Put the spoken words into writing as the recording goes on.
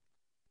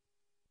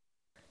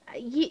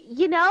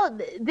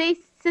They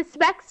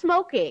suspect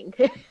smoking.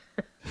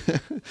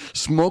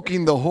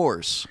 Smoking the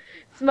horse.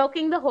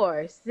 Smoking the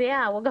horse.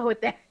 Yeah, we'll go with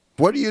that.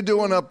 What are you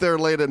doing up there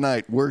late at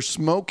night? We're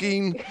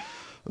smoking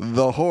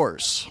the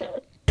horse.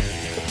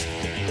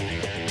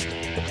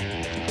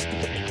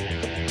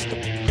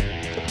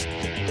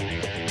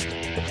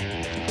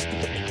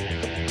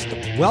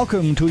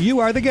 Welcome to You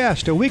Are the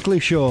Guest, a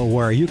weekly show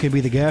where you can be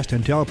the guest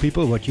and tell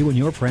people what you and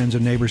your friends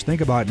and neighbors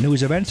think about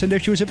news, events, and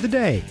issues of the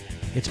day.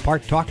 It's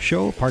part talk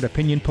show, part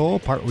opinion poll,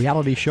 part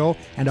reality show,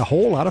 and a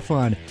whole lot of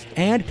fun.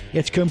 And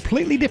it's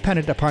completely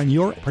dependent upon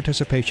your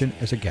participation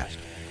as a guest.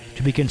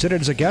 To be considered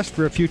as a guest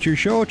for a future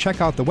show,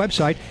 check out the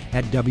website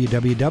at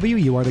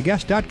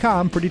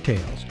www.youaretheguest.com for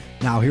details.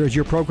 Now here's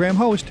your program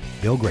host,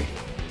 Bill Grady.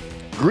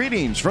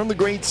 Greetings from the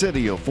great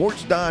city of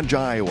Fort Dodge,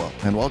 Iowa,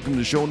 and welcome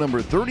to show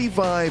number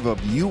 35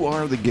 of You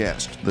Are the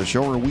Guest, the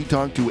show where we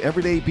talk to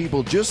everyday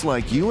people just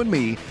like you and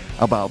me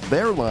about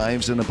their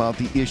lives and about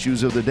the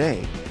issues of the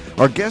day.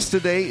 Our guest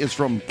today is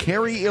from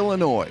Cary,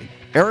 Illinois.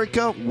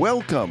 Erika,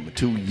 welcome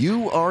to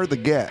You Are the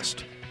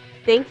Guest.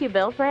 Thank you,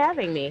 Bill, for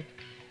having me.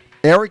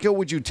 Erika,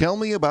 would you tell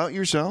me about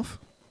yourself?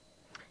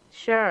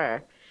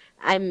 Sure.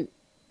 I'm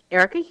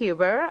Erika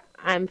Huber.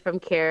 I'm from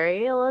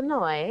Cary,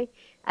 Illinois.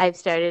 I've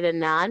started a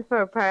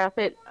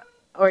non-for-profit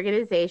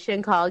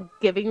organization called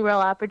Giving Real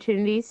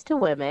Opportunities to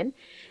Women.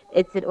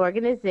 It's an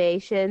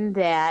organization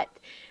that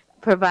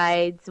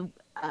provides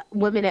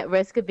women at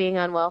risk of being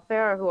on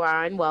welfare or who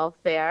are on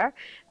welfare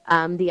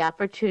the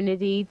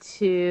opportunity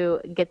to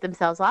get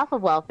themselves off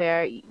of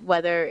welfare,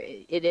 whether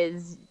it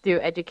is through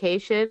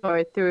education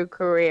or through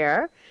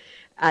career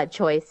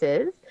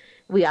choices.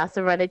 We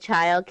also run a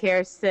child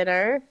care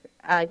center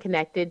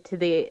connected to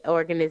the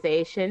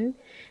organization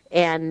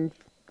and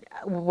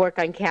work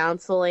on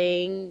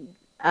counseling,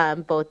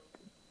 both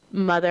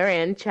mother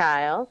and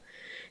child.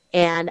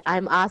 And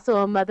I'm also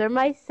a mother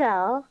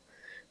myself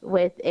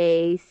with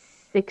a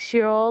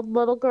 6-year-old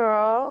little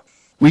girl.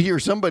 We hear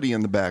somebody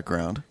in the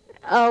background.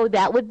 Oh,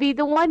 that would be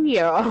the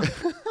 1-year-old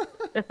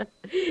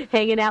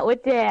hanging out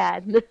with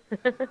Dad.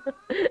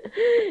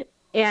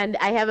 And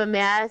I have a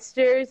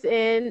master's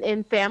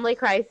in family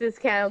crisis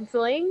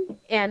counseling,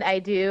 and I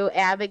do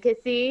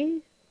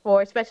advocacy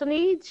for special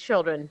needs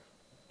children.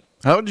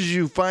 How did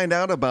you find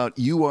out about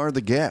You Are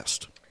the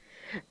Guest?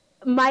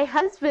 My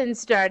husband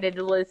started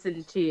to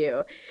listen to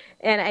you,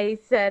 and I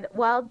said,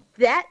 well,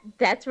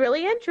 that's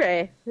really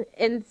interesting.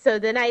 And so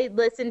then I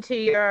listened to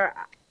your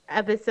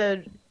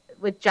episode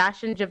with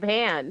Josh in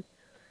Japan,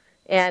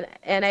 and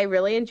I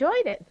really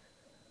enjoyed it.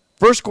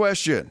 First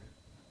question.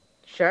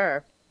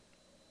 Sure.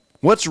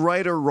 What's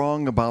right or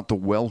wrong about the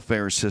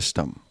welfare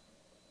system?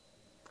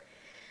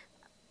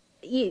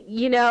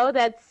 You know,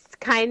 that's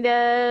kind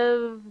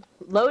of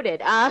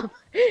loaded.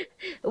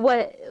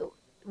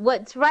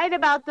 What's right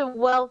about the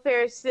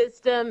welfare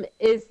system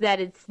is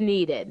that it's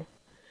needed.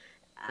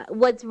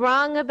 What's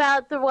wrong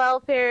about the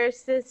welfare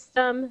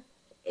system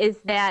is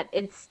that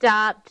it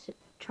stopped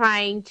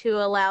trying to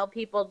allow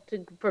people to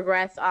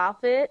progress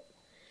off it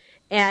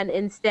and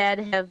instead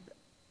have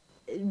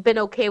been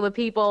okay with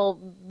people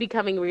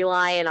becoming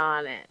reliant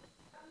on it.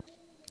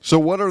 So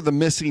what are the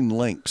missing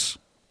links?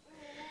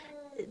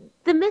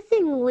 The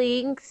missing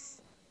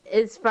links,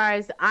 as far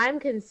as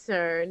I'm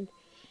concerned,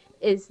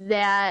 is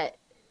that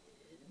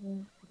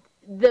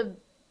the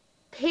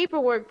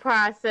paperwork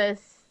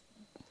process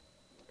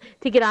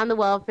to get on the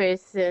welfare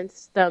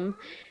system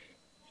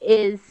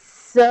is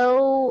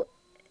so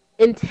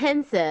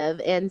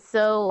intensive and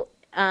so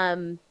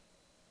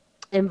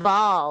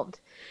involved,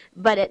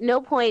 but at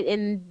no point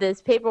in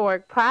this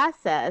paperwork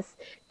process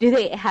do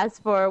they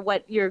ask for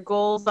what your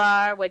goals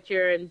are, what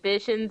your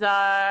ambitions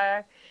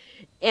are,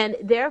 and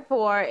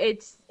therefore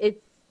it's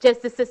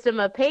just a system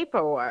of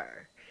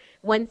paperwork.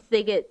 Once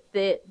they get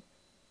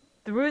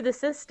through the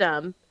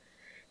system,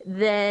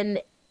 then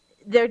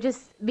they're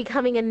just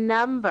becoming a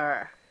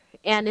number.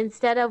 And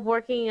instead of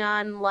working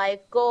on life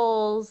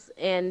goals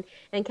and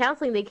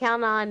counseling, they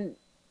count on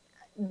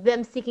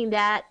them seeking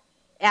that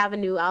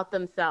avenue out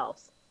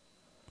themselves.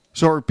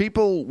 So are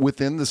people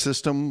within the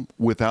system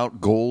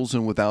without goals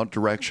and without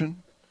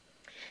direction?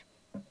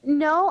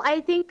 No,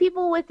 I think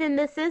people within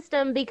the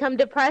system become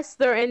depressed.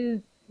 They're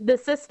in the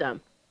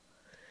system.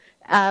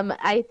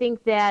 I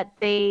think that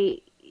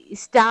they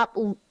stop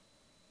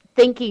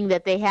thinking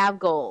that they have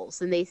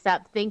goals, and they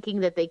stop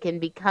thinking that they can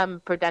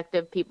become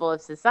productive people of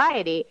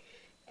society,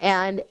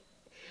 and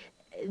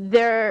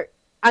they're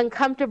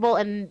uncomfortable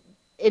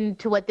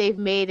into what they've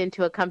made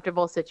into a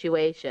comfortable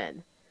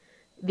situation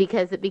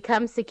because it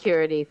becomes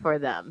security for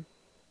them.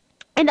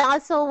 And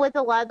also with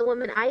a lot of the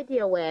women I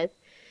deal with,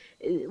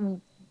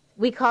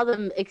 we call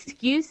them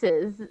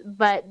excuses,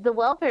 but the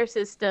welfare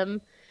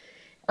system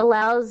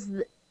allows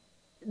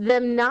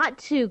them not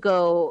to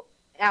go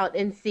out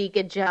and seek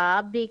a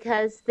job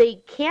because they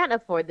can't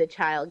afford the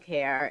child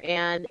care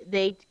and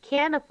they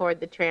can't afford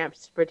the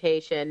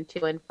transportation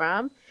to and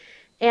from,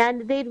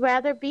 and they'd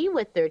rather be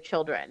with their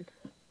children.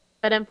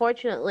 But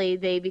unfortunately,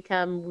 they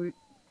become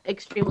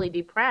extremely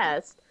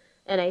depressed,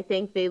 and I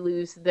think they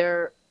lose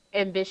their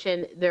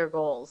ambition, their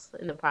goals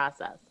in the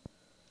process.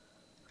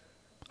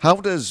 How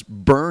does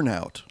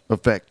burnout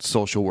affect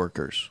social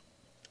workers?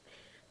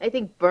 I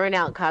think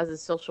burnout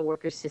causes social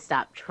workers to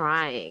stop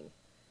trying.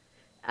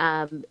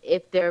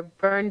 If they're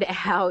burned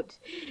out,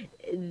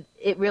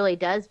 it really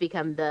does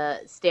become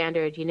the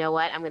standard. You know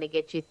what? I'm going to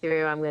get you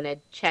through. I'm going to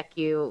check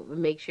you,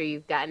 make sure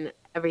you've gotten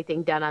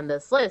everything done on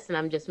this list, and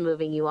I'm just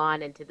moving you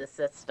on into the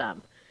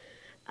system.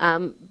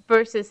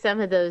 Versus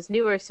some of those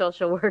newer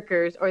social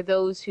workers or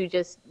those who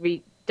just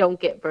don't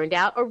get burned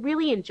out or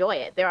really enjoy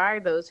it. There are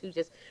those who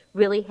just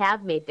really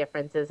have made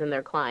differences in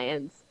their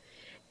clients.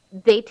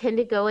 They tend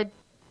to go an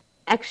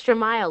extra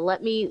mile.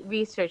 Let me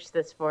research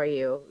this for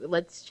you.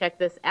 Let's check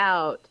this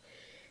out.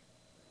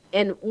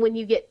 And when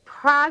you get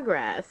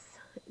progress,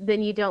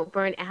 then you don't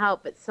burn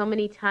out. But so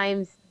many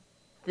times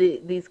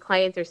these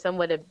clients are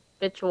somewhat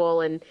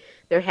habitual and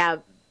they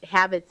have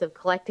habits of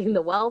collecting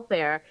the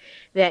welfare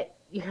that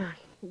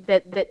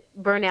that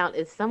burnout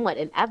is somewhat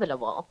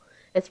inevitable,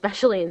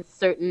 especially in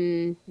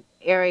certain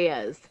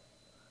areas.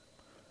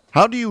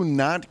 How do you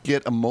not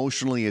get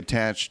emotionally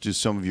attached to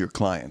some of your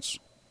clients?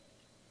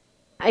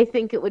 I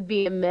think it would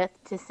be a myth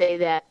to say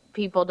that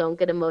people don't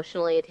get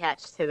emotionally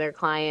attached to their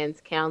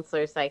clients,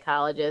 counselors,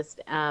 psychologists.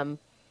 The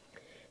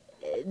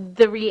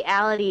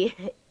reality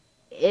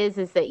is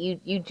that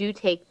you do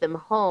take them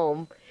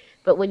home,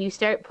 but when you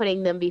start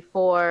putting them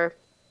before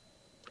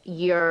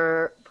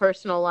your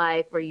personal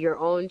life or your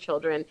own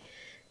children,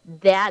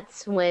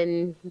 that's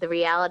when the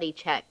reality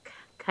check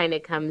kind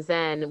of comes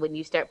in, when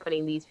you start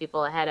putting these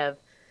people ahead of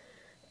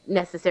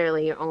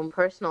necessarily your own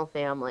personal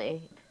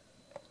family.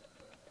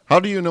 How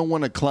do you know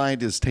when a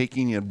client is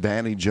taking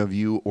advantage of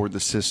you or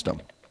the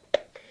system?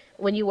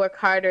 When you work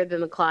harder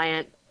than the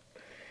client.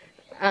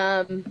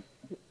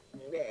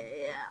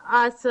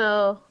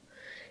 Also,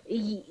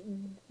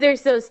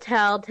 there's those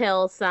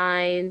telltale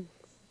signs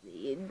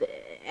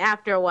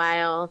after a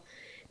while.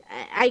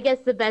 I guess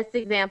the best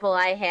example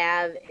I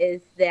have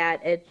is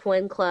that a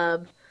twin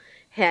club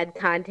had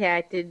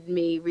contacted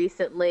me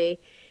recently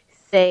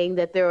saying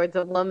that there was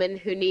a woman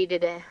who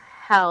needed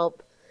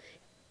help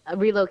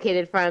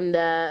relocated from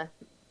the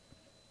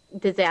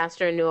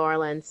disaster in New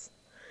Orleans.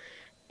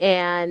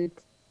 And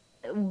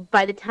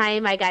by the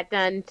time I got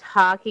done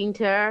talking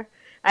to her,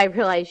 I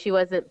realized she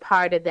wasn't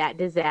part of that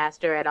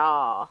disaster at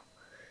all.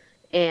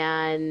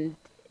 And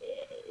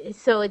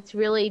so it's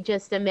really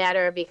just a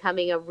matter of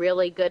becoming a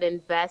really good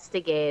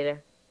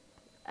investigator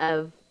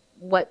of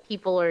what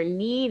people are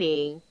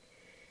needing.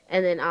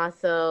 And then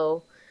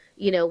also,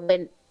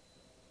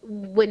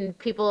 when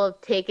people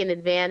have taken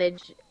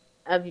advantage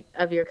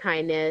of your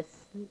kindness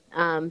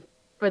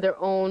for their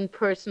own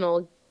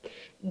personal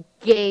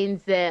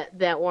gains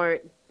that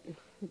weren't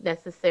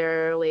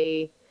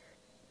necessarily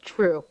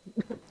true.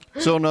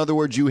 So in other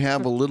words, you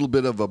have a little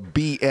bit of a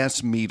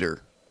BS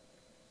meter.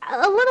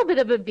 A little bit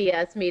of a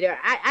BS meter.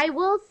 I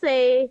will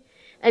say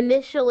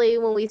initially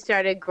when we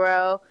started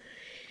Grow,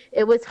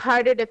 it was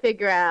harder to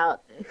figure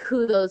out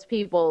who those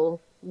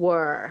people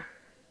were.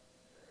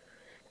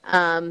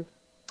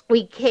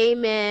 We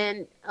came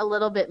in a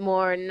little bit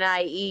more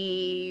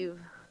naive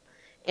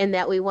in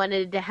that we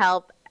wanted to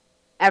help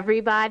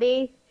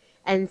everybody,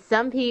 and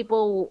some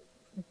people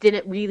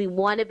didn't really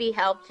want to be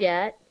helped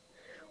yet,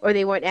 or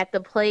they weren't at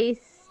the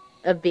place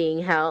of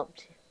being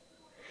helped,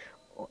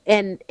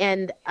 and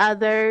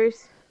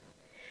others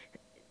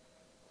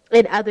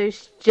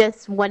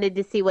just wanted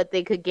to see what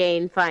they could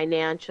gain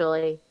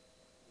financially.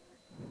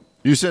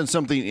 You said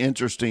something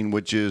interesting,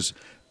 which is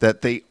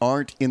that they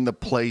aren't in the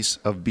place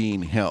of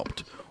being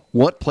helped.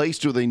 What place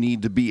do they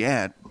need to be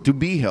at to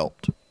be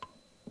helped?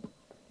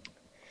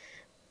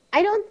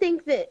 I don't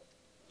think that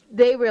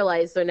they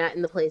realize they're not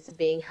in the place of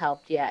being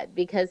helped yet,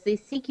 because they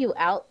seek you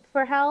out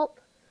for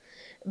help,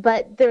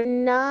 but they're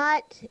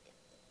not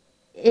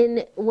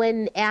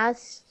when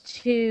asked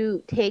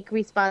to take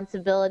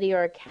responsibility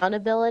or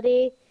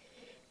accountability,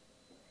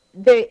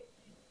 they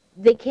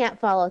can't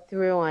follow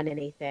through on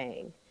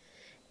anything.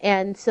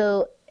 And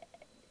so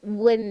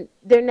when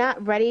they're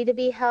not ready to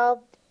be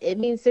helped, it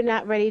means they're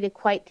not ready to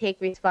quite take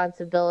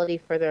responsibility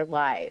for their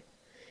life.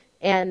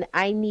 And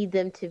I need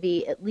them to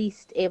be at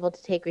least able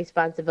to take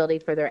responsibility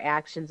for their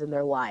actions in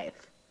their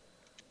life.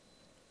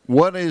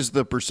 What is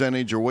the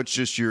percentage, or what's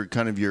just your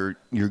kind of your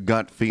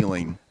gut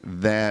feeling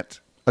that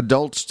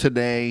adults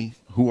today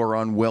who are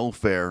on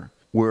welfare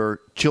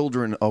were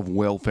children of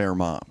welfare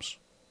moms?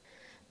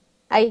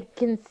 I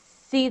can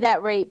see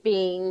that rate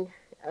being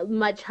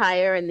much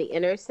higher in the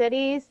inner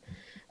cities.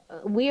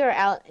 We are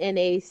out in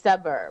a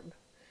suburb.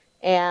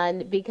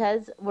 And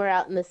because we're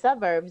out in the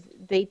suburbs,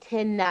 they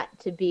tend not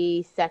to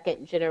be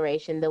second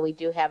generation, though we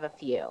do have a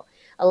few.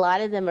 A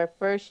lot of them are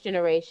first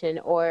generation,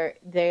 or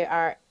they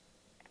are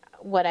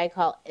what I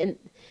call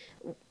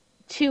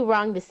two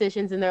wrong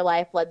decisions in their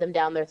life led them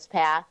down this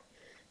path.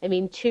 I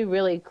mean, two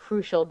really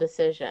crucial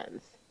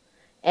decisions.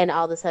 And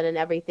all of a sudden,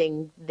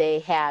 everything they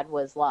had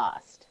was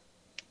lost.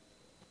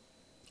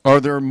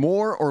 Are there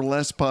more or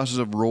less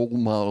positive role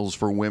models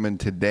for women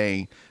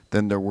today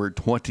than there were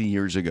 20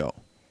 years ago?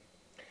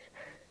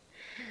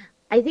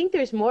 I think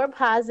there's more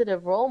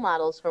positive role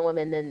models for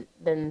women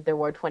than there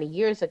were 20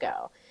 years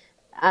ago.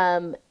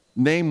 Um,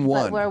 Name but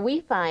one. where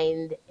we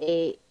find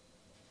a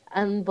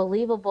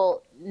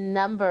unbelievable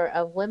number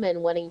of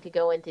women wanting to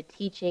go into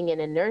teaching and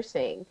in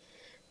nursing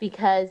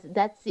because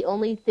that's the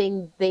only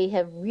thing they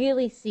have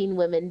really seen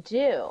women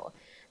do.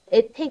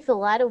 It takes a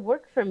lot of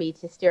work for me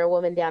to steer a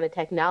woman down a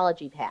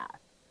technology path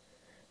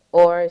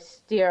or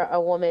steer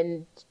a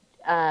woman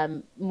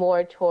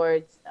more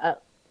towards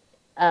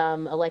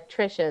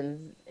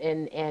electricians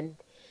and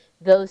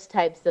those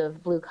types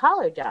of blue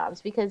collar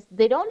jobs because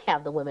they don't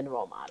have the women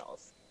role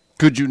models.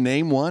 Could you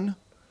name one?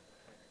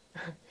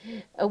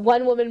 A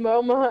one woman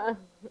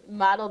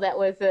model that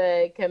was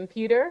a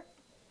computer.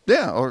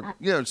 Yeah,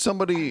 or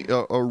somebody,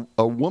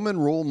 a woman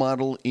role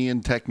model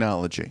in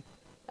technology.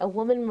 A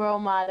woman role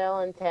model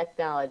in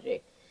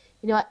technology.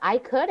 You know what? I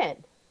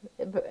couldn't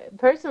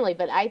personally,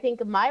 but I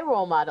think my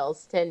role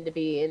models tend to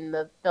be in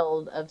the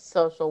field of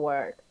social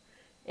work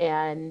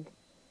and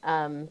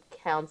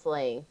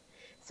counseling.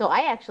 So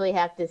I actually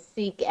have to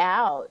seek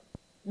out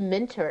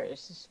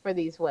mentors for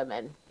these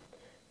women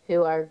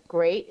who are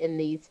great in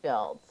these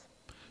fields.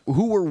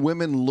 Who are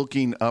women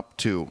looking up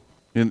to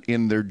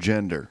in their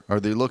gender? Are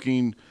they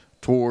looking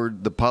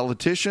toward the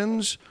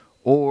politicians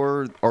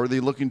or are they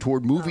looking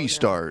toward movie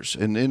stars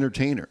and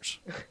entertainers?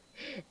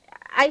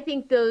 I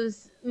think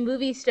those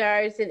movie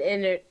stars and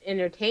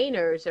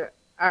entertainers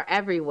are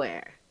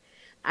everywhere.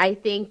 I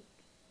think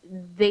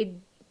they're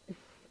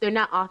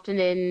not often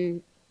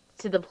in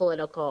to the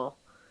political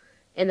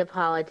and the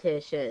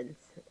politicians.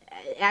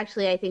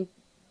 Actually, I think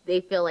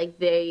they feel like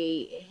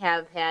they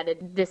have had a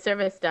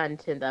disservice done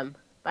to them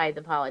by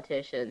the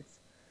politicians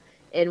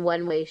in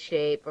one way,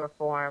 shape, or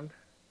form.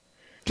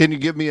 Can you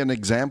give me an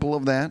example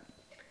of that?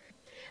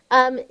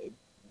 Um,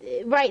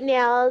 right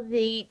now,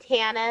 the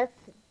TANF,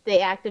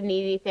 the Active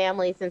Needy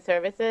Families and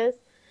Services,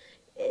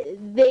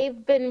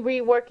 they've been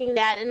reworking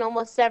that in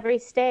almost every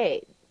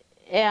state.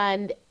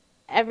 And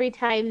every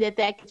time that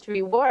gets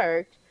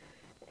reworked,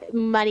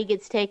 money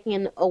gets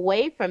taken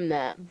away from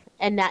them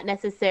and not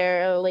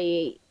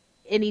necessarily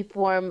any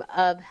form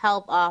of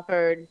help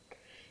offered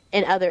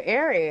in other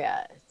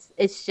areas.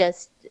 It's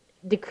just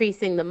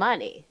decreasing the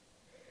money.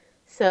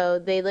 So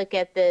they look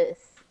at this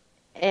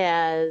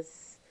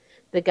as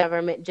the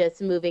government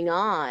just moving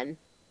on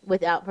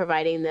without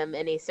providing them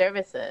any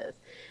services.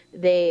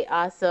 They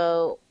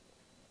also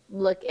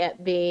look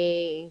at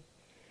being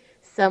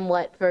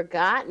somewhat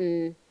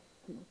forgotten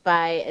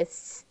by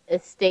a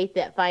state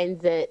that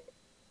finds it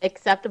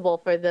acceptable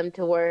for them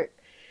to work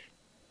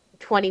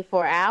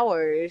 24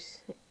 hours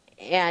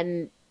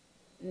and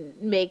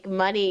make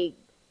money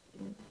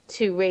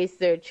to raise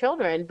their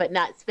children, but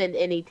not spend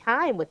any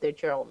time with their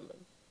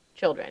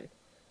children.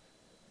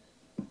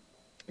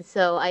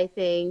 So I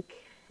think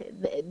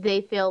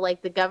they feel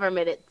like the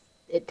government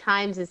at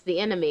times is the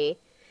enemy,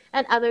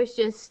 and others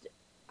just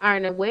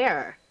aren't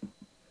aware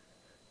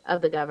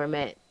of the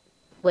government,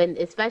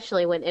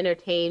 especially when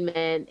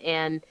entertainment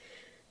and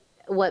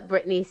what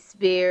Britney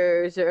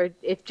Spears or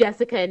if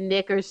Jessica and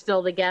Nick are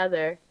still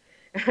together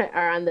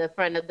are on the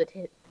front of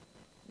the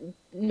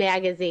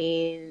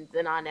magazines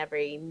and on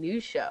every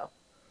news show.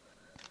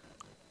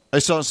 I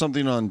saw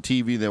something on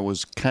TV that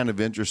was kind of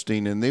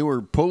interesting, and they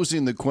were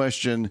posing the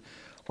question,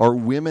 are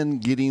women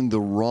getting the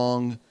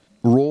wrong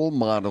role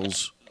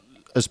models,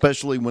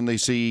 especially when they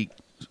see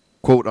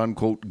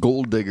quote-unquote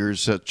gold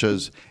diggers such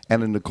as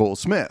Anna Nicole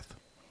Smith?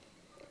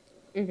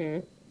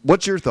 Mm-hmm.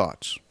 What's your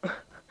thoughts?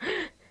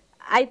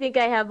 I think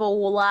I have a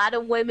lot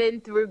of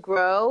women through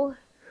Grow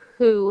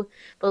who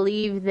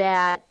believe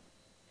that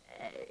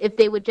if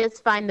they would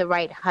just find the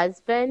right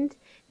husband,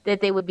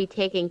 that they would be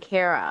taken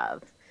care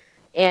of.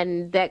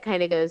 And that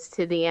kind of goes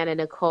to the Anna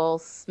Nicole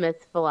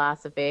Smith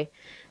philosophy.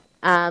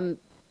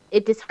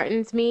 It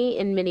disheartens me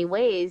in many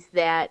ways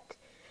that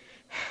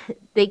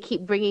they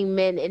keep bringing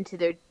men into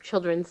their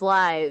children's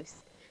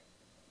lives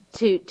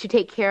to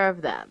take care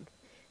of them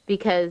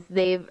because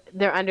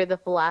they're under the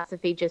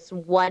philosophy just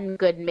one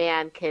good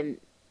man can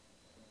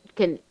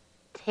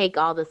take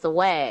all this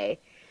away.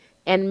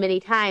 And many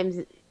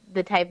times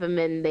the type of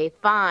men they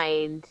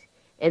find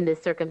in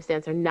this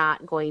circumstance are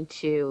not going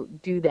to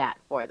do that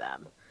for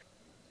them.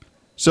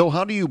 So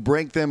how do you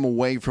break them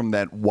away from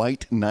that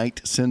white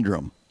knight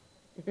syndrome?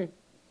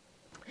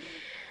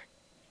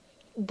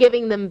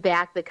 Giving them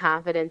back the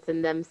confidence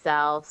in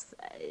themselves.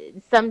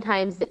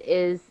 Sometimes it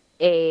is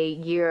a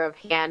year of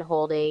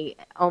hand-holding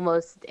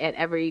almost at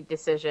every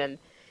decision.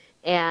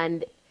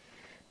 And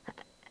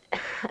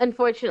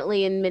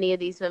unfortunately, in many of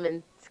these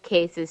women's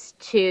cases,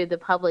 too, the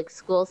public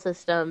school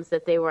systems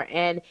that they were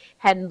in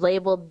had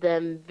labeled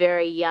them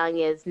very young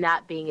as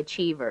not being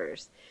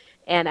achievers.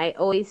 And I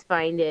always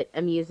find it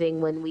amusing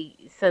when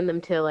we send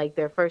them to like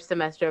their first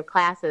semester of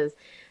classes,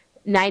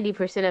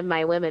 90% of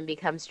my women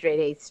become straight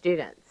A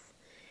students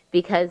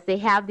because they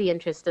have the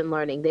interest in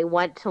learning. They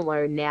want to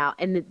learn now.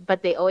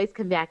 But they always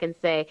come back and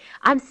say,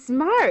 I'm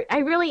smart. I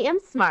really am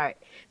smart.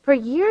 For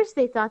years,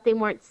 they thought they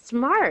weren't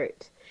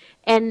smart.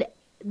 And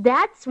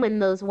that's when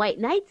those white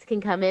knights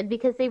can come in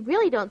because they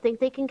really don't think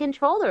they can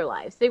control their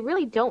lives. They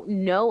really don't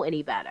know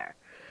any better.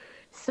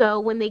 So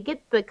when they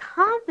get the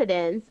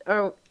confidence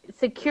or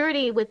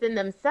security within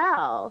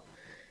themselves,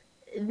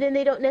 then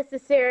they don't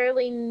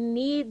necessarily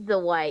need the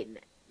white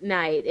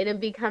knight, and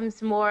it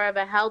becomes more of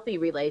a healthy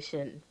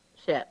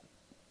relationship.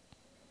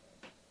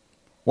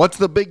 What's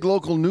the big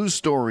local news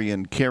story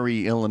in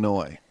Cary,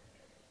 Illinois?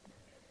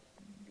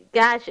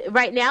 Gosh,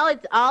 right now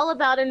it's all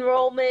about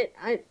enrollment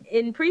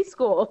in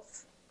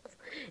preschools,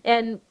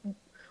 and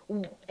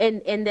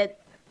that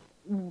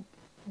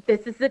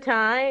this is the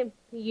time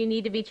you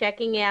need to be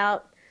checking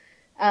out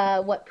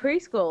what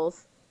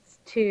preschools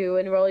to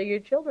enroll your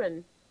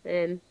children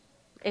in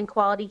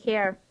quality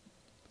care.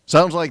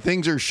 Sounds like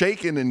things are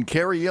shaking in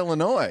Cary,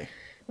 Illinois.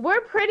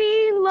 We're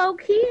pretty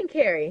low-key in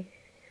Cary.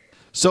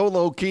 So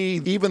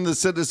low-key, even the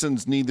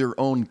citizens need their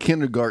own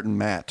kindergarten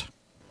mat.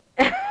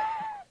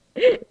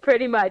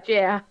 Pretty much,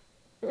 yeah.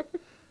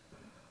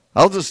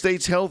 How's the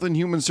state's Health and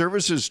Human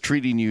Services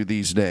treating you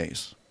these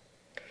days?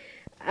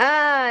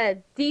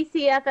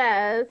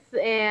 DCFS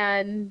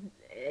and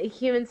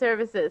Human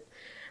Services.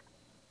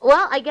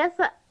 Well, I guess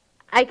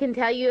I can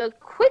tell you a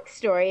quick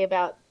story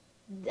about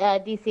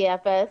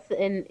DCFS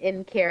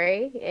in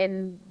Cary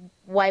and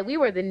why we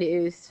were the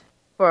news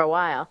for a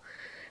while.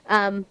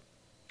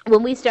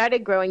 When we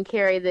started growing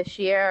Cary this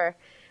year,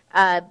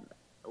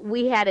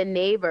 we had a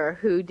neighbor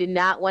who did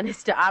not want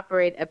us to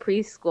operate a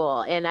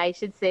preschool. And I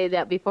should say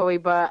that before we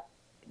bought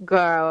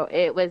Grow,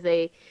 it was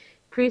a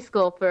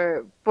preschool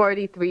for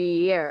 43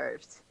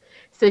 years.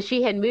 So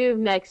she had moved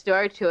next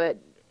door to it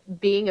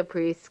being a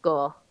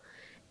preschool.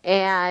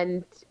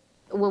 And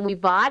when we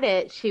bought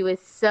it, she was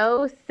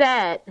so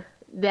set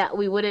that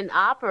we wouldn't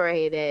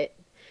operate it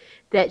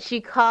that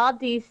she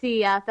called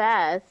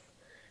DCFS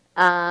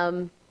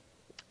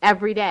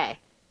every day.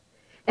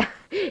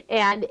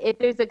 And if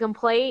there's a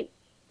complaint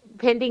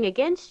pending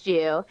against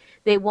you,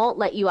 they won't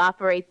let you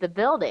operate the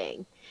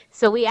building.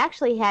 So we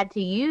actually had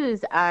to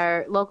use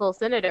our local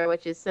senator,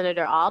 which is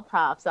Senator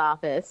Altoff's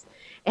office,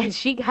 and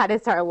she got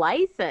us our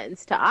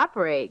license to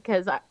operate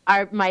because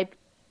my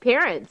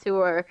parents, who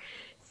were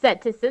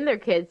set to send their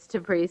kids to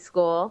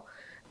preschool,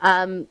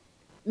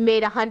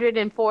 made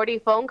 140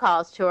 phone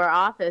calls to our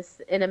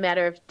office in a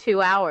matter of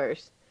 2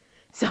 hours.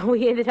 So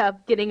we ended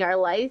up getting our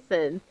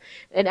license.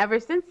 And ever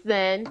since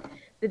then,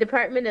 the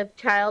Department of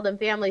Child and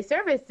Family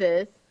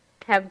Services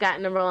have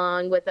gotten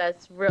along with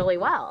us really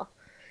well.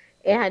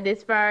 And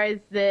as far as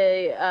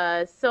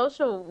the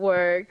social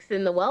works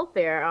and the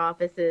welfare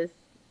offices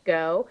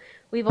go,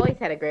 we've always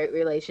had a great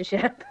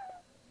relationship.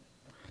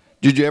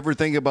 Did you ever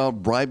think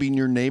about bribing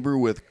your neighbor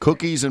with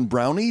cookies and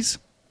brownies?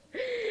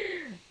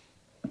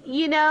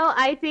 You know,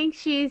 I think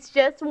she's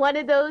just one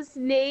of those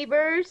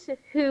neighbors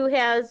who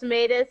has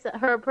made us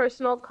her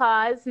personal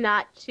cause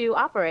not to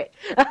operate,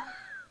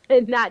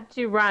 and not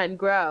to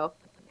grow.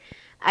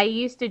 I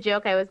used to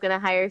joke I was going to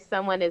hire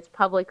someone as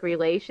public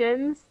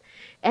relations,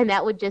 and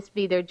that would just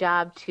be their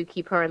job to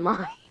keep her in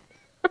line.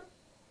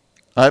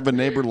 I have a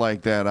neighbor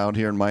like that out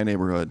here in my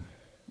neighborhood.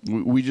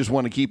 We just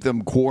want to keep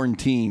them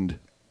quarantined.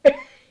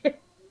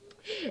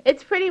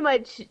 It's pretty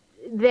much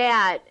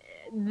that.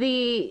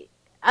 The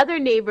other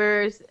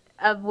neighbors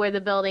of where the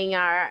building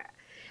are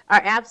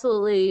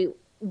absolutely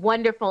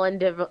wonderful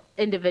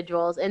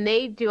individuals, and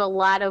they do a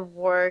lot of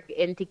work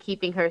into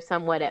keeping her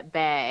somewhat at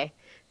bay.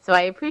 So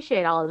I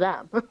appreciate all of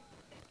them.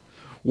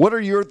 What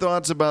are your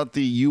thoughts about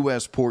the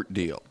U.S. port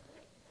deal?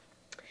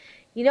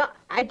 You know,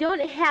 I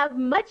don't have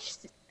much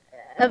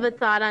of a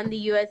thought on the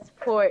U.S.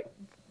 port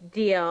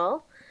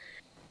deal,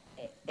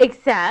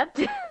 except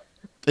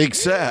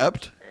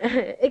that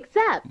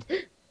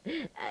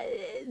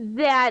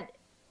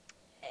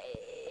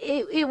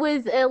it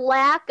was a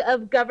lack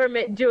of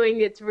government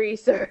doing its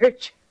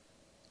research.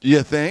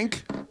 You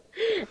think?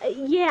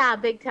 Yeah,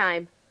 big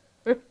time.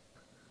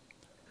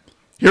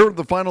 Here are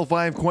the final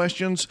 5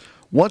 questions.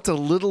 What's a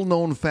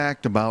little-known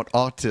fact about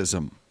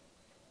autism?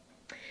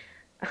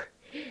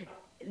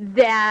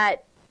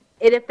 That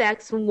it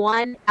affects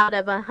 1 out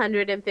of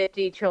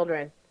 150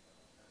 children.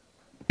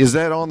 Is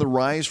that on the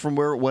rise from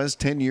where it was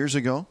 10 years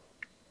ago?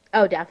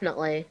 Oh,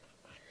 definitely.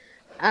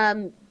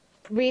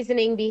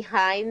 Reasoning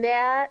behind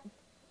that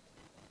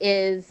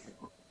is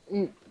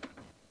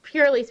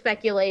purely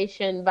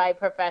speculation by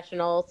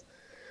professionals.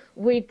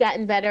 We've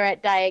gotten better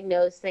at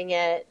diagnosing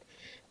it.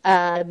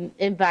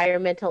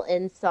 Environmental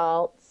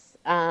insults.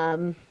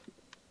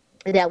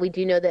 That we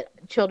do know that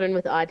children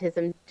with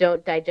autism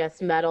don't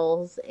digest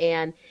metals,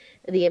 and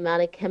the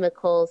amount of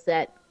chemicals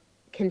that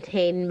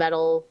contain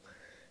metal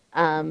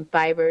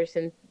fibers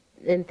and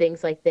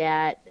things like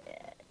that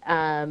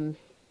can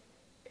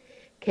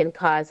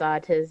cause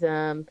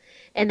autism.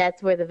 And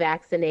that's where the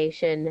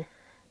vaccination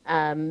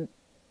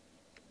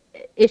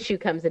issue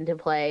comes into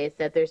play, is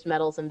that there's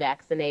metals in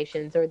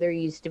vaccinations, or there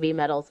used to be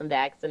metals in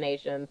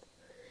vaccinations.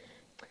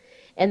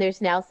 And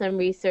there's now some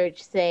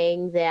research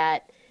saying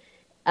that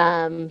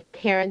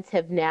parents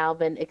have now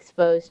been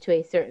exposed to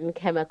a certain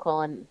chemical,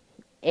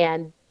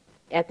 and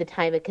at the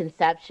time of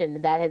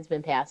conception, that has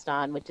been passed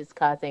on, which is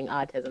causing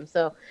autism.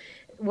 So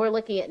we're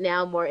looking at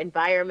now more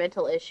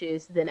environmental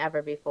issues than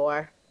ever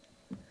before.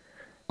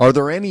 Are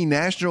there any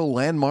national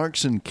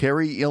landmarks in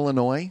Cary,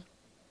 Illinois?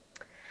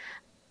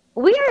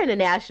 We are in a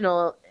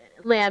national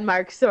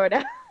landmark, sort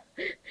of.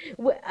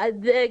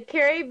 The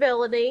Cary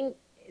building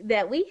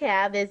that we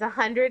have is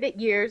 100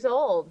 years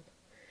old.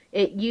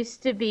 It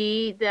used to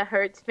be the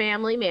Hertz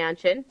family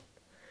mansion,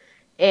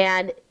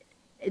 and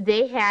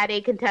they had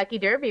a Kentucky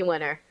Derby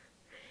winner.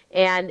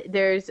 And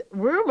there's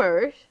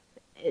rumors,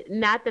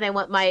 not that I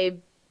want my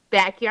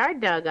backyard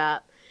dug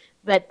up,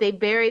 but they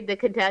buried the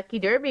Kentucky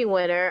Derby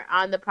winner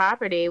on the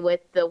property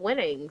with the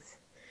winnings.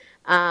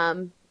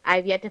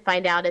 I've yet to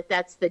find out if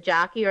that's the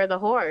jockey or the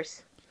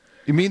horse.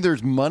 You mean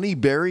there's money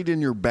buried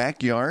in your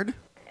backyard?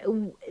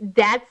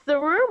 That's the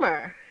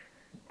rumor.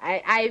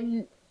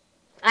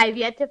 I've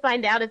yet to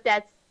find out if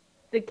that's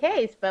the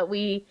case, but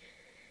we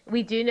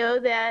do know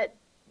that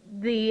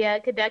the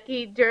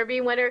Kentucky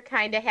Derby winner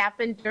kind of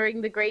happened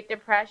during the Great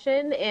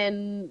Depression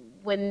and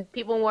when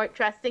people weren't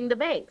trusting the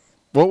banks.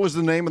 What was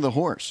the name of the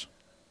horse?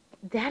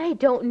 That I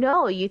don't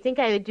know. You think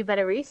I would do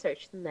better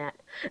research than that.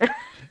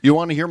 You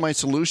want to hear my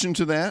solution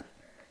to that?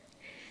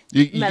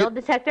 Metal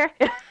detector?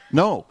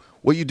 No.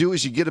 What you do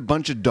is you get a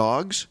bunch of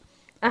dogs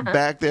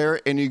back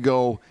there and you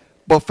go,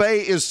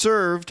 buffet is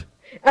served.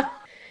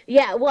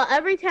 Yeah, well,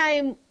 every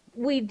time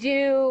we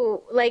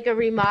do like a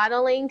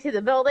remodeling to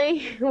the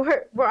building,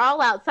 we're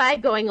all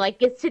outside going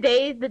like, is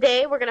today the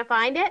day we're going to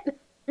find it?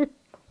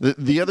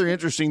 The other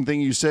interesting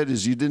thing you said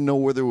is you didn't know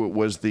whether it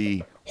was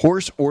the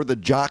horse or the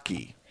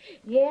jockey.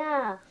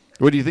 Yeah.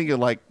 What do you think of,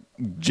 like,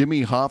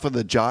 Jimmy Hoffa,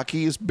 the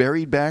jockey, is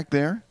buried back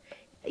there?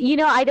 You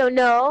know, I don't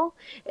know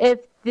if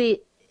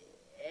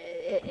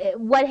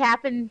what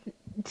happened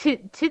to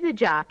the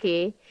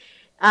jockey,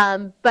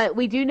 but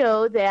we do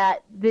know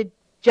that the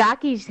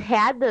jockeys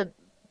had the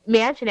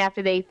mansion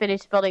after they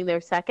finished building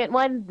their second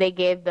one. They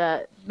gave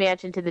the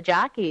mansion to the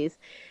jockeys,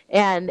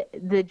 and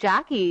the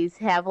jockeys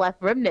have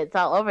left remnants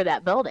all over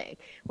that building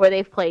where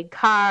they've played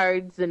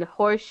cards and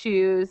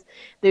horseshoes.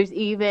 There's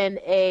even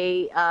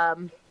a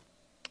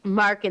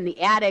mark in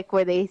the attic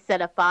where they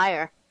set a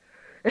fire.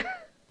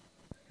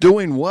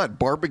 Doing what?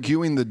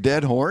 Barbecuing the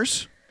dead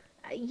horse?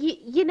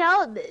 You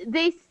know,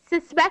 they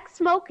suspect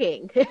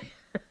smoking.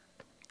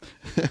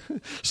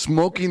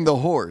 Smoking the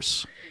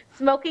horse.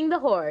 Smoking the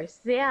horse.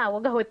 Yeah, we'll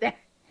go with that.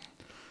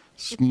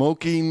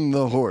 Smoking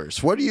the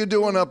horse. What are you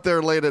doing up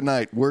there late at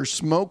night? We're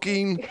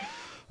smoking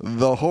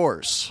the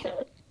horse.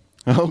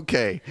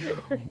 Okay.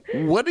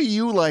 What do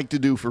you like to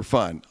do for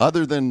fun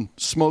other than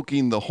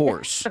smoking the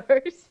horse?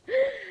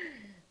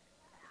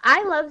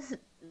 I love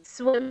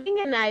swimming,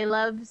 and I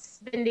love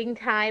spending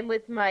time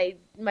with my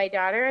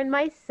daughter and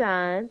my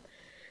son.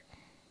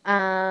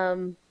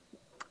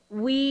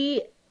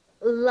 We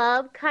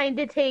love kind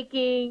of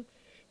taking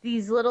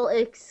these little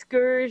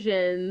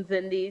excursions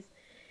and these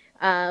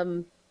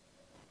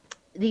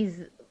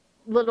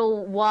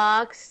little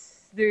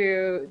walks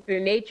through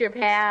nature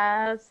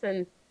paths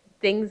and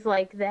things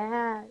like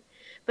that.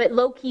 But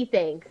low-key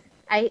things.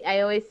 I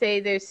always say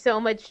there's so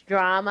much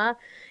drama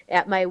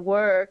at my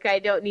work, I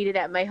don't need it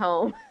at my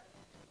home.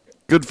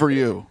 Good for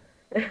you.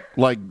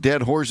 Like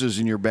dead horses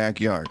in your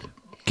backyard.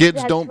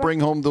 Kids, don't bring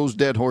home those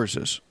dead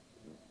horses.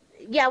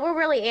 Yeah, we're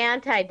really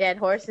anti-dead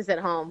horses at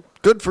home.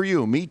 Good for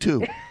you. Me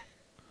too.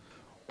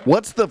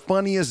 What's the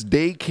funniest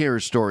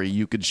daycare story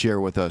you could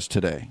share with us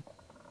today?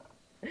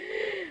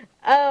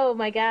 Oh,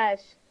 my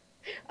gosh.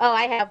 Oh,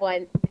 I have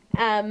one.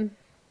 I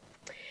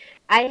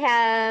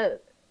have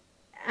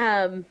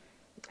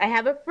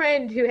a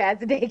friend who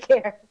has a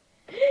daycare.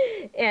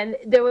 And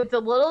there was a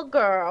little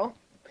girl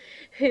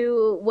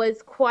who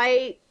was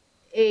quite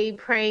a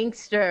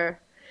prankster.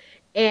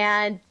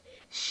 And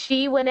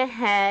she went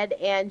ahead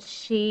and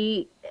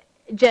she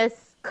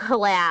just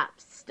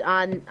collapsed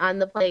on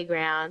the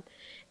playground.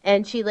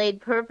 And she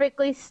laid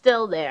perfectly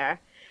still there.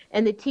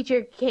 And the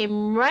teacher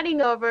came running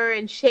over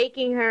and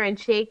shaking her, and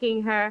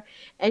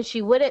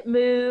she wouldn't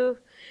move.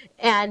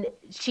 And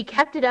she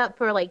kept it up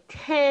for like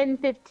 10,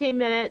 15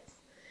 minutes.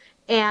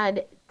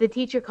 And the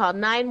teacher called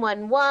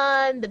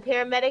 911. The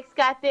paramedics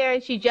got there,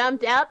 and she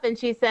jumped up, and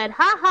she said,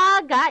 "Ha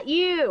ha, got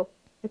you."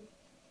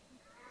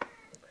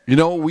 You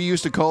know what we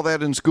used to call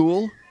that in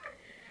school?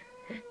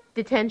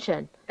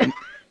 Detention.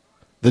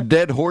 The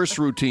dead horse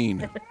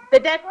routine. The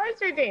dead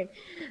horse routine.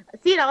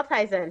 See, it all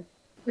ties in.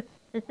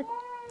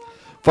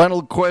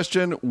 Final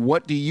question.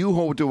 What do you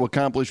hope to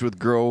accomplish with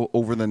Grow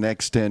over the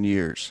next 10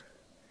 years?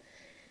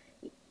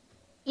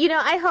 You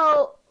know, I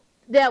hope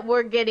that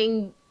we're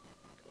getting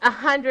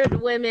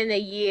 100 women a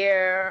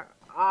year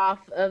off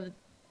of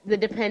the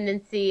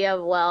dependency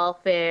of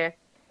welfare.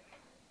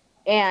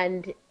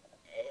 And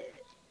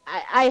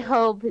I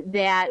hope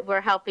that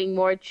we're helping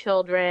more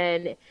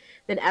children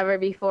than ever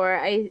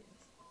before.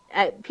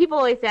 People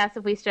always ask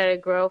if we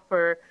started Grow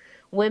for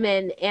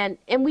women, and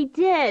we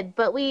did,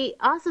 but we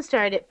also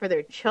started it for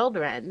their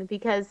children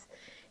because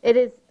it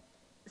is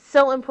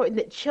so important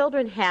that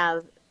children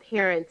have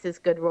parents as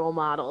good role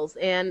models.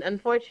 And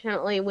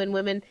unfortunately, when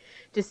women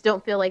just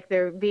don't feel like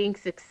they're being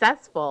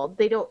successful,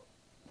 they don't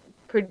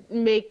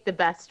make the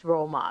best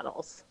role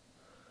models.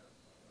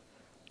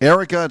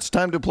 Erika, it's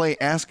time to play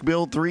Ask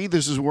Bill 3.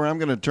 This is where I'm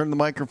going to turn the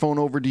microphone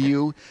over to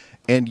you.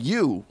 And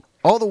you,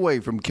 all the way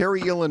from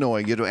Cary,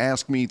 Illinois, get to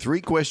ask me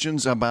 3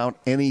 questions about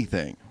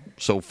anything.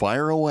 So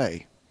fire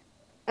away.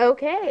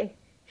 Okay.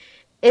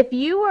 If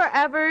you were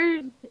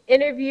ever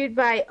interviewed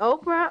by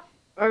Oprah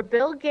or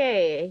Bill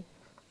Gates,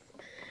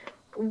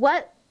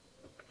 what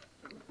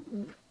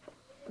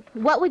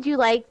would you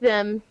like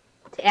them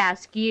to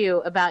ask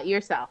you about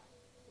yourself?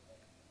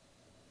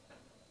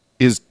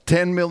 Is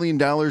 $10 million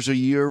a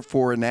year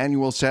for an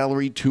annual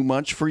salary too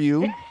much for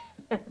you?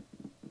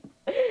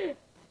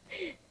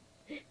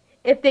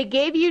 If they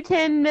gave you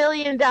 $10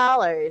 million,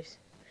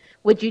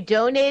 would you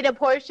donate a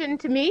portion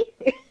to me?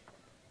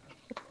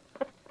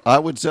 I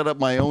would set up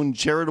my own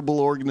charitable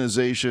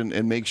organization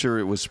and make sure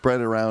it was spread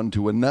around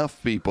to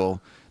enough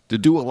people to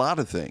do a lot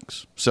of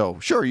things. So,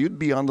 sure, you'd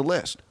be on the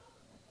list.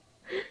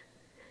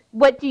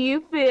 What do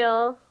you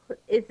feel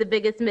is the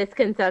biggest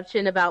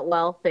misconception about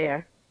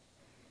welfare?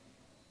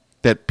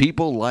 That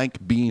people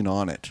like being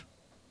on it.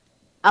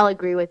 I'll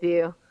agree with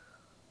you.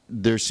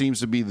 There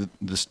seems to be the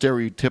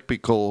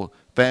stereotypical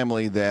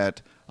family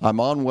that I'm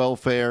on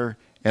welfare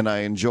and I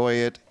enjoy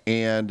it,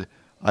 and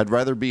I'd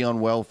rather be on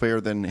welfare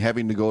than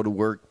having to go to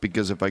work,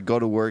 because if I go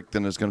to work,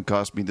 then it's going to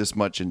cost me this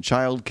much in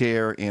child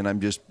care, and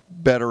I'm just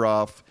better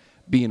off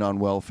being on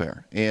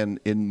welfare. And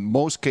in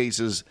most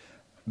cases,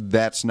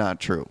 that's not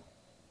true.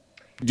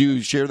 Do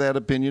you share that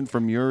opinion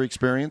from your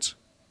experience?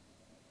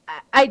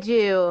 I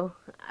do.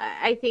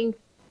 I think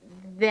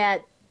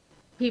that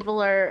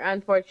people are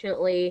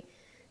unfortunately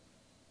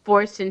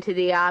forced into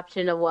the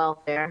option of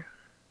welfare.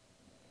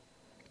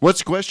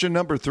 What's question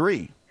number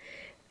 3?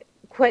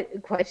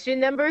 Question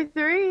number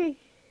 3.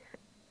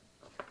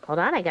 Hold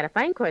on, I gotta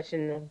find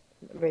question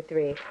number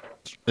 3.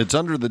 It's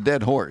under the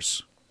dead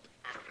horse.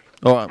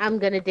 Oh, I'm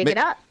gonna dig it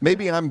up.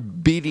 Maybe I'm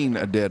beating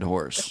a dead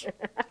horse.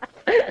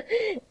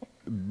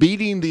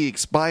 Beating the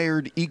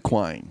expired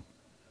equine.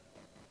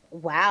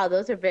 Wow,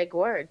 those are big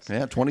words.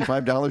 Yeah,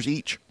 $25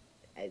 each.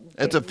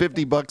 That's a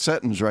 $50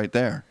 sentence right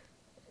there.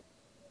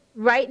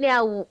 Right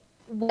now,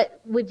 what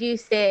would you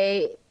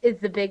say is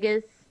the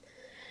biggest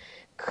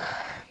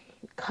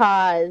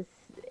cause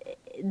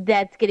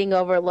that's getting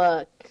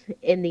overlooked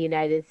in the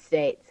United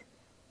States?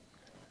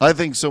 I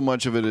think so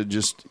much of it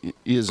just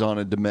is on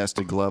a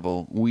domestic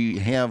level. We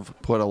have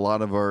put a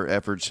lot of our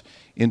efforts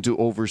into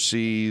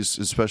overseas,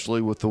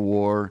 especially with the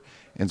war,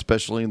 and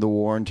especially in the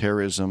war on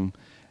terrorism.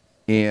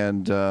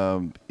 And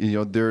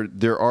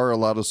there are a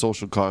lot of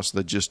social costs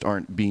that just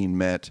aren't being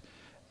met,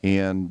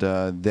 and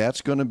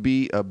that's going to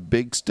be a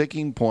big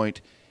sticking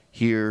point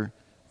here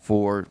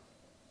for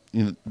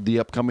the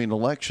upcoming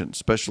election,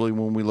 especially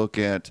when we look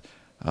at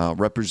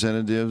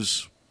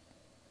representatives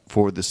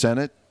for the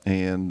Senate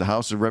and the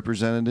House of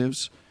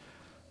Representatives.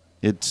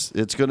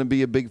 It's going to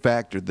be a big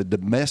factor. The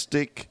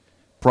domestic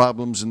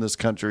problems in this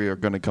country are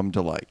going to come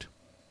to light.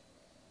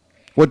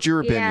 What's your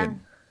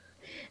opinion?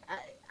 Yeah,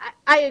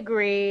 I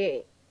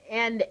agree.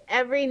 And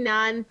every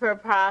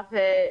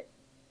non-for-profit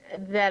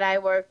that I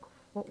work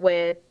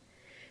with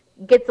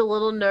gets a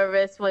little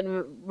nervous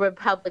when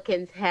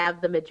Republicans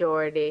have the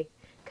majority,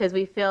 because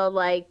we feel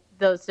like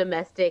those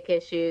domestic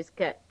issues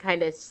get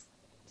kind of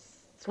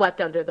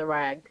swept under the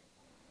rug.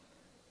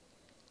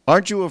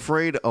 Aren't you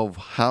afraid of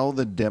how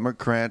the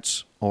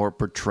Democrats are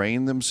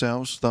portraying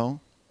themselves, though?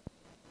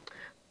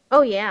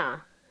 Oh, yeah.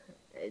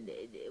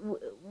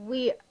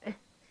 We,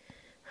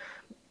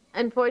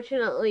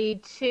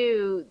 unfortunately,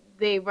 too,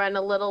 they run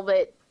a little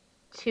bit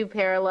too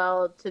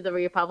parallel to the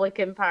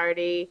Republican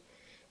Party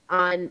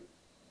on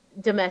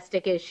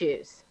domestic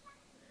issues.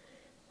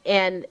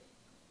 And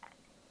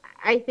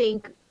I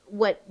think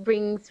what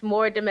brings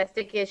more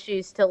domestic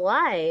issues to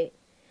light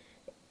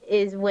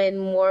is when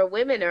more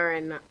women are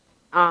in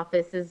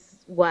office as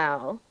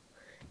well,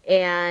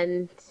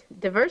 and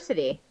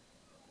diversity.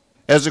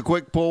 As a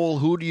quick poll,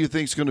 who do you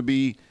think is going to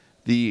be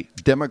the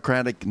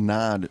Democratic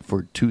nod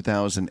for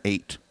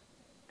 2008?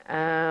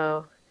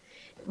 Oh,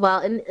 well,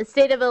 in the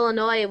state of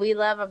Illinois, we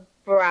love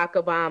Barack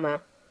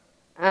Obama,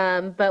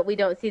 but we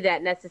don't see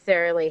that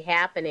necessarily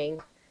happening.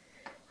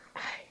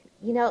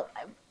 You know,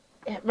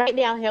 right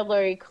now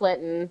Hillary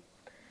Clinton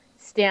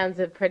stands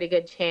a pretty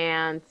good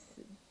chance,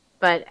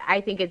 but I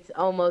think it's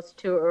almost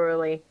too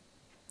early.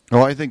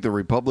 Oh, I think the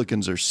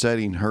Republicans are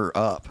setting her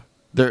up.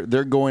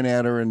 They're going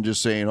at her and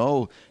just saying,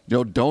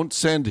 don't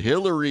send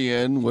Hillary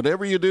in.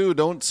 Whatever you do,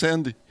 don't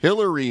send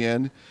Hillary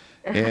in.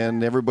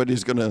 And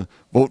everybody's going to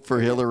vote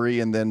for Hillary,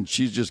 and then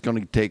she's just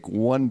going to take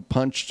one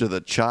punch to the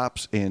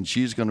chops, and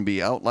she's going to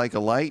be out like a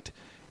light,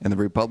 and the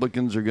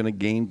Republicans are going to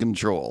gain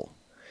control.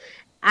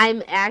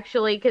 I'm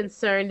actually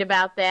concerned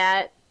about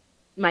that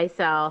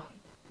myself.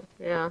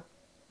 Yeah.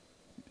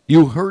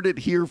 You heard it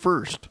here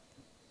first.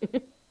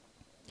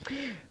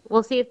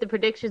 We'll see if the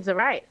predictions are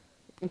right.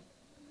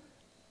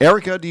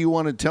 Erika, do you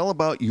want to tell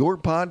about your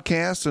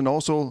podcast and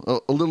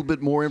also a little bit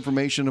more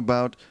information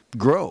about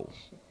Grow?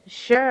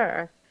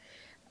 Sure.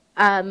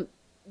 Um,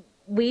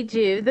 we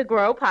do the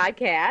Grow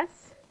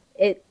podcast.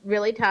 It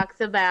really talks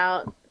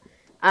about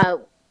uh,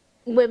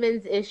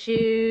 women's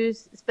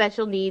issues,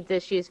 special needs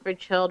issues for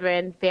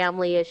children,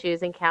 family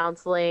issues, and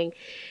counseling.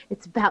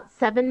 It's about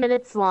 7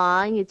 minutes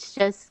long. It's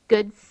just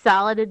good,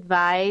 solid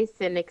advice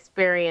and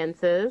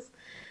experiences.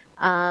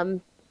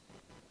 Um,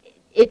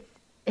 it's,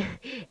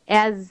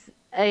 as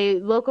a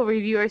local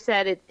reviewer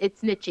said,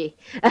 it's nichey,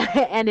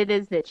 and it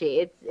is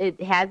nichey.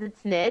 It has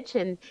its niche,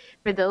 and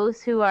for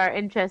those who are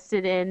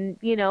interested in,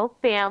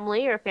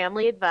 family or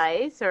family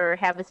advice or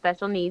have a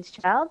special needs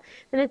child,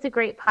 then it's a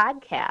great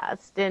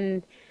podcast.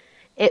 And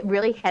it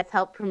really has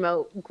helped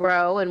promote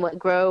Grow and what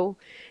Grow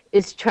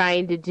is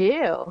trying to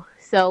do.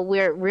 So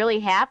we're really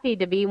happy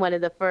to be one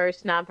of the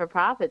first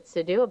non-for-profits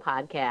to do a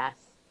podcast.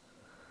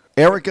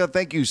 Erika,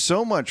 thank you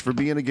so much for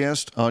being a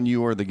guest on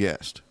You Are the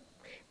Guest.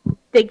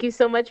 Thank you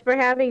so much for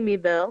having me,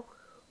 Bill.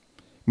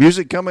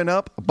 Music coming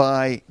up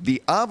by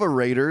the Ava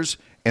Raiders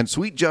and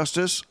Sweet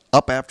Justice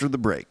up after the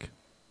break.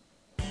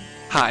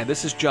 Hi,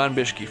 this is John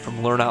Bishke from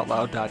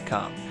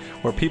LearnOutLoud.com,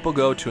 where people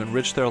go to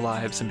enrich their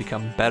lives and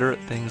become better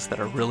at things that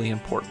are really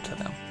important to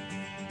them.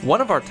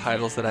 One of our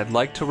titles that I'd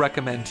like to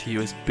recommend to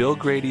you is Bill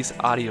Grady's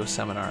audio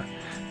seminar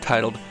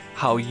titled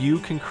How You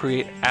Can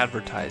Create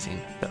Advertising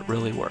That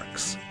Really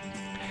Works.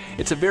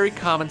 It's a very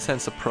common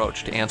sense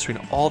approach to answering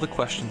all the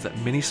questions that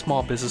many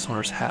small business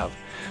owners have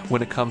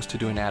when it comes to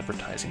doing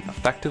advertising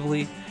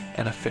effectively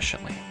and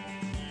efficiently.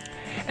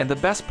 And the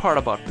best part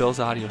about Bill's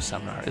audio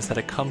seminar is that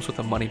it comes with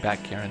a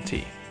money-back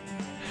guarantee.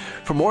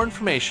 For more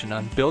information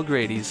on Bill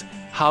Grady's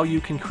How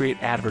You Can Create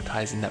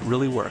Advertising That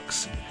Really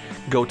Works,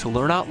 go to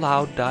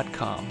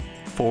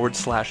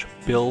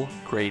learnoutloud.com/Bill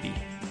Grady.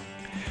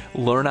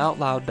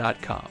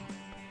 Learnoutloud.com,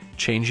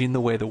 changing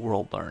the way the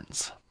world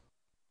learns.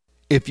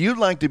 If you'd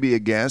like to be a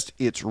guest,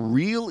 it's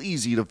real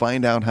easy to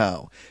find out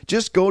how.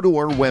 Just go to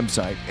our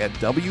website at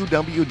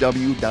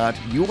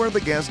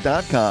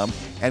www.youaretheguest.com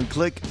and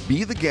click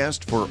Be the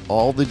Guest for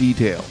all the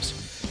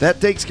details.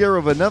 That takes care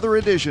of another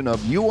edition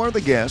of You Are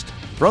the Guest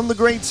from the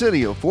great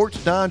city of Fort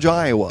Dodge,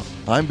 Iowa.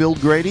 I'm Bill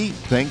Grady.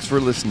 Thanks for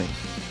listening.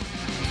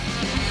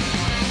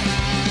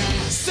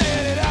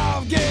 Set it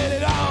off, get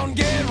it on,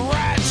 get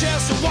right,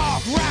 just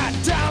walk right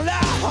down the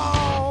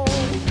hall.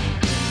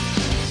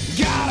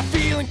 Got a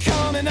feeling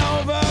coming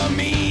over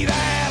me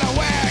that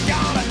we're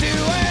gonna do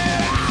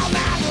it all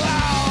night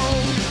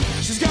long.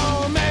 She's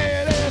going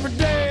mad every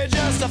day,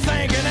 just a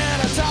thinking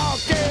and a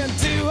talking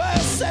to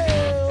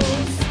herself.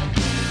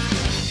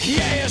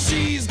 Yeah,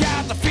 she's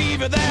got the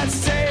fever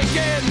that's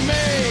taking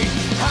me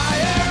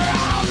higher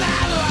all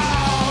night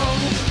long.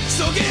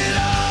 So get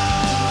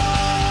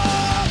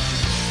up,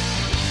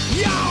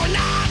 you're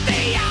not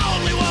the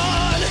only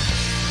one.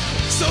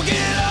 So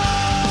get up.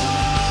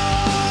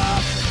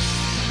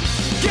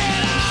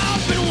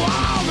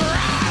 Walk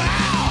right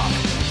out,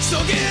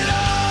 so get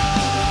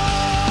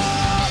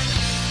up.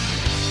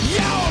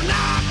 You're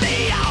not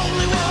the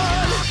only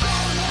one,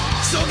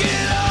 so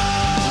get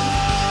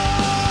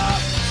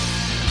up.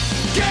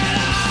 Get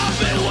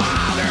up and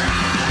walk right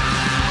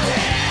out,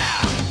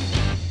 yeah.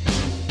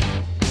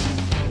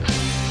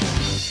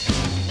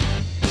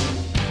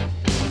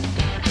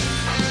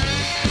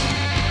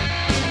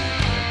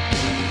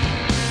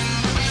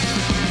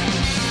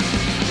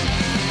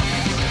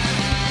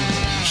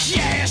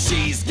 Yeah,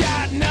 she's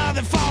got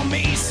nothing for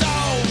me, so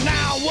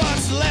now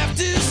what's left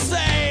to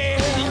say?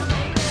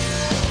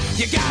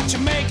 You got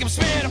your makeup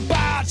spin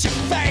about your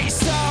face,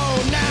 so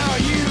now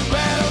you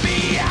better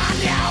be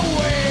on your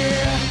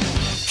way.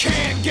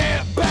 Can't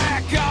get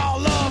back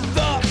all of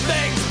the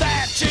things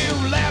that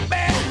you left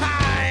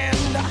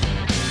behind.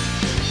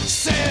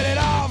 Set it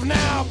off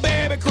now,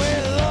 baby,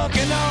 quit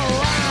looking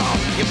around.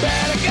 You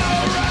better go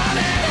run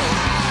and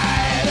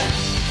hide.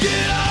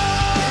 Get up.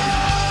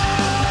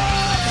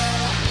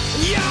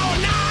 You're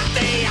not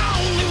the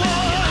only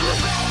one,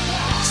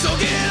 so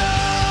get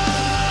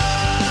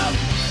up.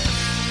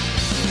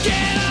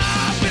 Get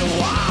up and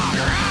walk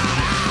right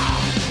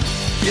out.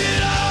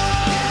 Get up.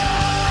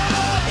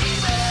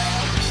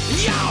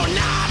 You're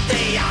not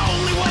the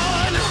only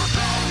one,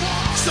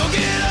 so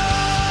get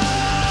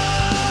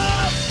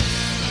up.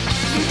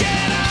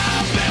 Get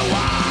up and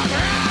walk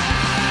right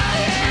out,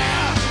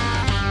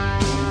 yeah.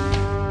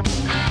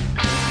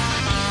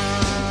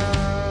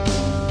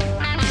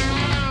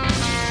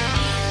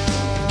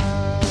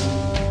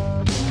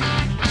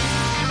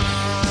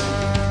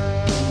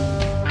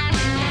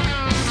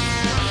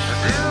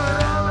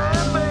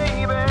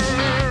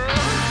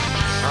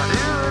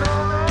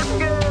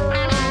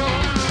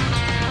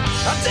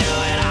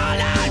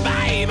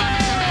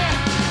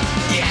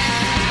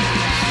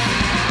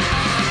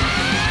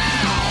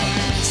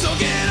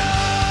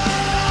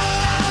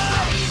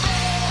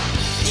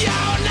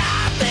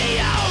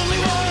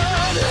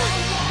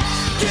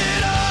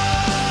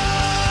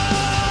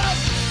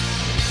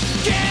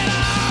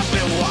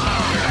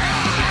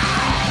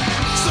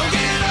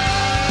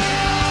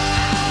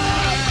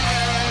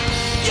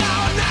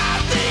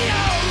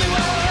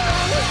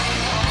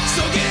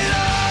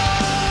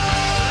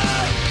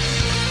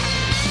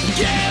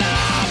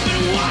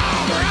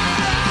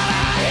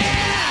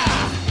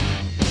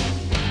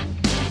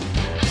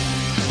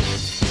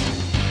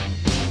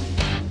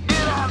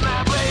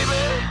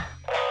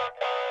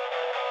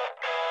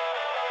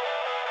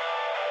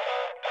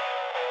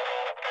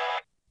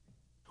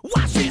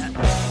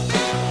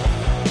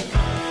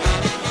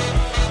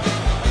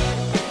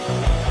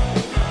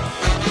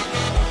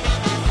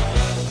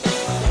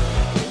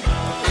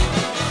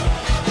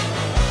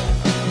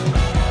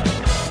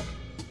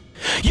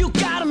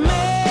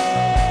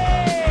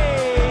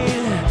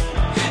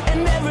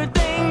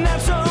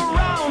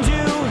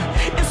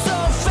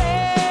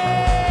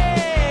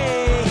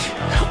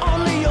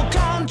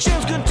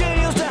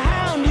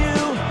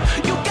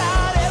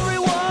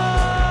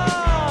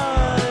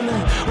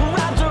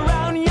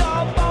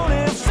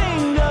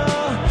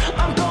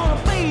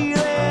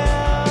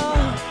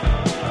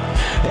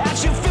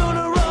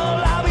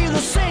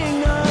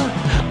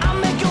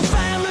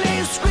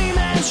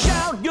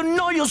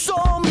 you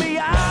sold me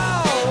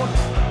out.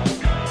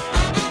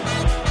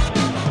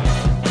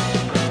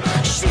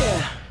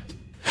 Shit,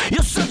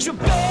 you're such a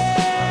bitch.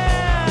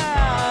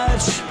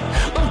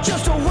 I'm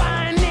just a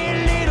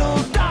whiny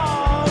little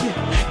dog.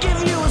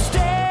 Give you a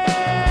stitch,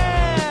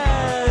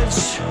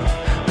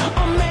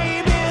 or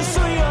maybe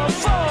 3 or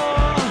 4.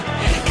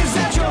 Is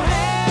that your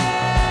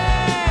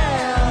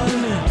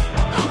hand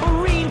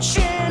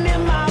reaching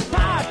in my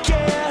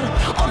pocket,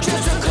 or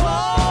just a claw?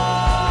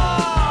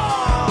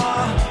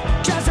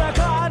 Just a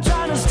claw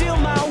trying to steal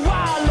my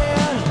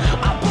wallet.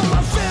 I put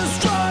my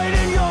fist right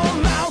in your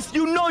mouth.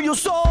 You know you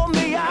sold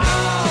me out.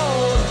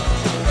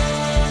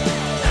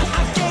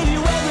 I gave you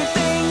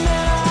everything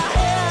that I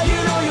had. You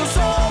know you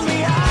sold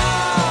me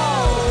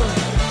out.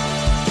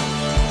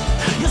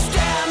 You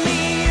stabbed me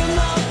in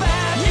the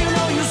back. You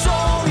know you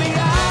sold me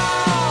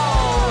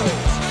out.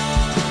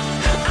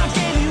 I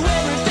gave you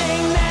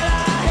everything that I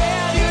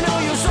had. You know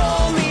you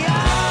sold me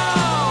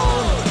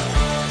out.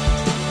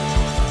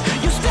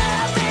 You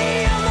stabbed me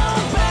in the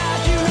back.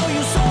 You know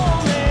you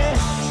sold me.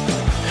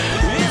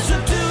 It's a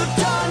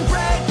 2-ton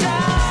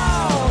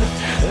breakdown,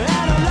 and I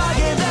like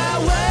it that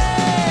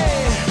way.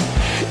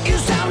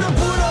 It's time to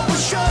put up or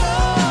shut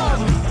up.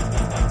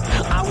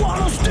 I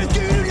wanna stick it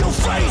in your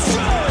face.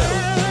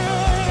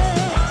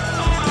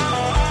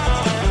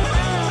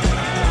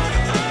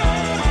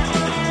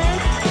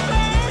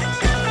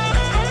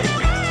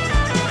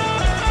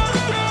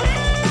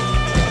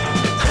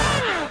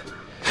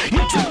 You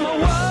took my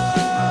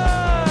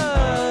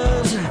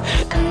words,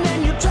 and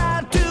then you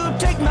tried to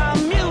take my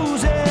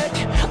music.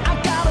 I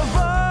got a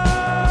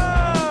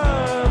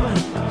verb.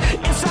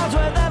 It starts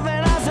with F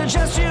and I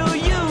suggest you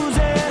use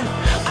it.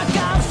 I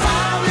got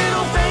 5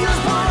 little fingers,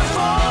 point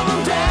 4 of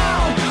them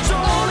down. So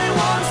only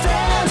one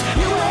stands,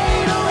 you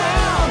ain't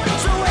around.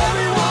 So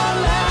everyone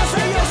laughs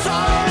and you're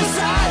sorry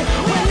inside.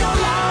 When you're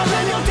loud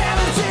and you're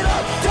damaged, it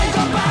up, take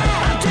a bite.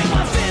 I take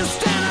my fist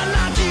and I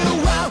knock you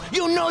out.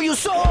 You know you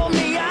sold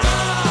me out.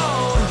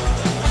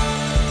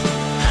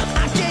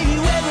 I gave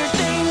you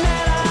everything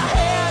that I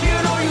had. You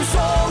know you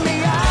sold me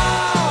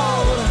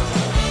out.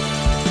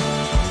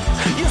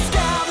 You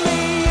stabbed me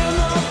in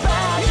the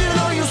back. You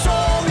know you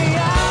sold me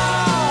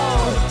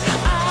out.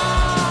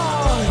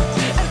 Out.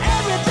 And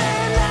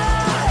everything that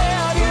I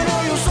had. You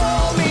know you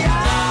sold me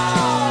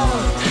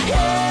out.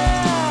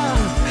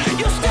 Yeah.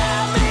 You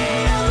stabbed me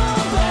in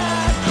the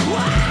back.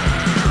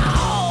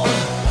 Wow.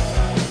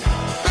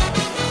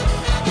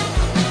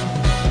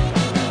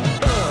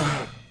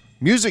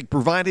 Music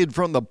provided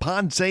from the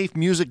PodSafe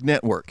Music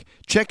Network.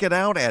 Check it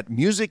out at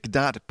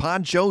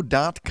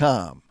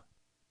music.podshow.com.